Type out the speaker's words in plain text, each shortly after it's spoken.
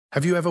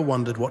Have you ever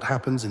wondered what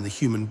happens in the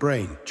human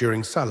brain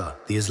during Ṣalāh,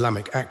 the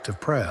Islamic act of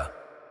prayer?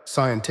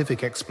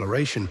 Scientific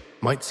exploration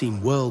might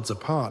seem worlds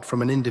apart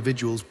from an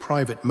individual's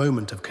private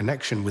moment of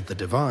connection with the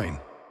divine.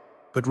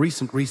 But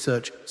recent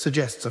research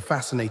suggests a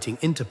fascinating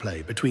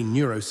interplay between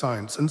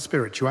neuroscience and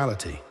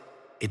spirituality.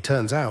 It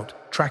turns out,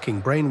 tracking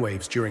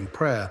brainwaves during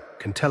prayer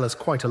can tell us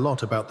quite a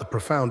lot about the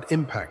profound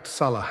impact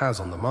Ṣalāh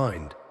has on the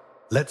mind.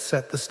 Let's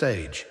set the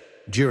stage.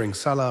 During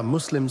Ṣalāh,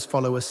 Muslims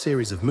follow a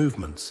series of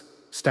movements: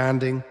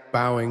 standing,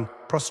 bowing,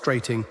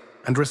 prostrating,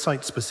 and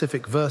recite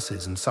specific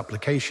verses and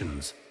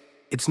supplications.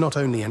 It's not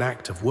only an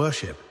act of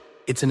worship,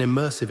 it's an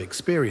immersive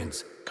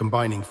experience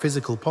combining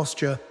physical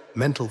posture,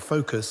 mental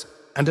focus,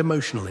 and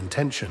emotional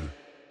intention.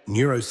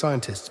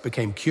 Neuroscientists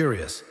became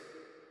curious.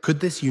 Could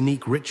this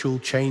unique ritual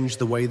change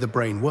the way the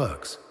brain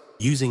works?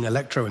 Using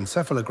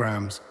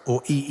electroencephalograms,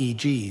 or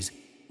EEGs,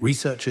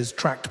 researchers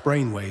tracked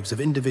brainwaves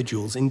of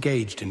individuals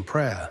engaged in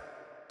prayer.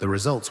 The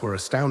results were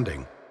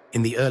astounding.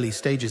 In the early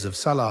stages of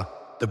Ṣalāh,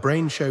 the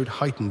brain showed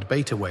heightened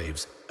beta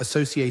waves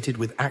associated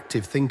with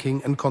active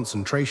thinking and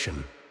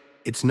concentration.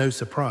 It's no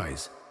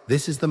surprise.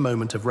 This is the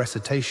moment of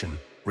recitation,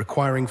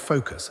 requiring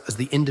focus as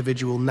the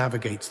individual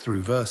navigates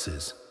through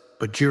verses.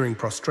 But during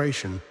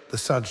prostration, the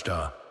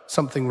sajda,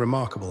 something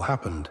remarkable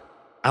happened.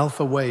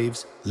 Alpha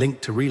waves,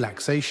 linked to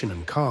relaxation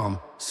and calm,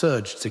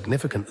 surged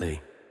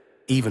significantly.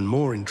 Even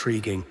more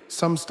intriguing,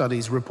 some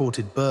studies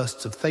reported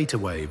bursts of theta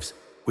waves,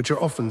 which are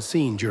often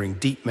seen during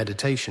deep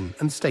meditation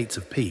and states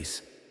of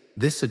peace.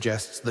 This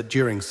suggests that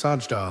during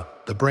sajda,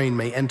 the brain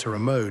may enter a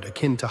mode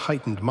akin to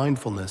heightened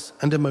mindfulness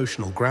and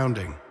emotional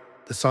grounding.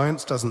 The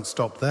science doesn't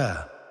stop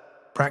there.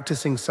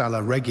 Practicing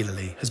Ṣalāh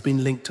regularly has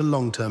been linked to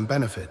long-term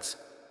benefits: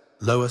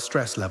 lower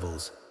stress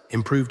levels,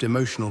 improved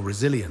emotional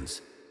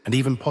resilience, and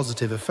even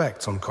positive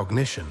effects on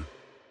cognition.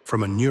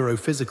 From a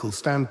neurophysical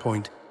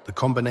standpoint, the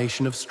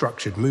combination of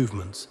structured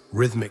movements,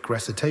 rhythmic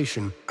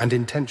recitation, and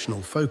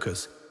intentional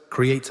focus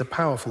creates a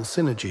powerful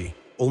synergy,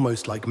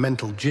 almost like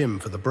mental gym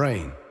for the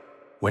brain.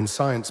 When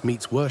science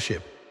meets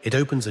worship, it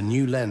opens a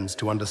new lens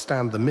to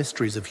understand the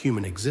mysteries of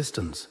human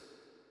existence.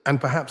 And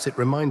perhaps it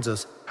reminds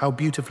us how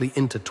beautifully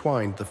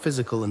intertwined the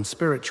physical and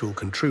spiritual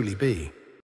can truly be.